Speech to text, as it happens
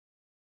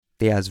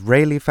the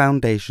Azraeli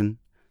Foundation,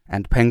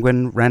 and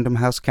Penguin Random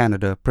House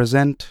Canada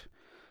present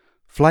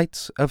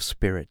Flights of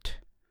Spirit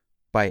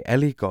by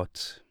Ellie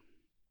Gotts.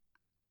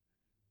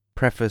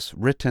 Preface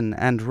written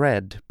and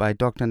read by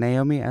Dr.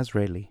 Naomi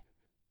Azraeli,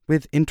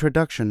 with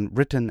introduction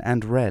written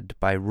and read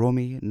by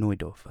Romy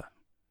Neudorfer.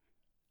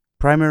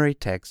 Primary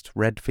text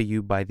read for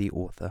you by the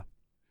author.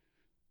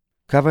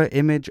 Cover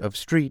image of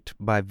Street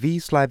by V.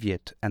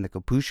 Slaviet and the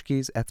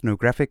Kopushkis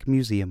Ethnographic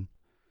Museum.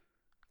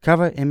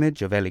 Cover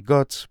image of Ellie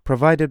Gotts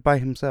provided by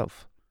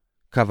himself.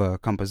 Cover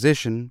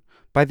composition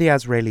by the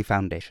Azraeli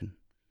Foundation.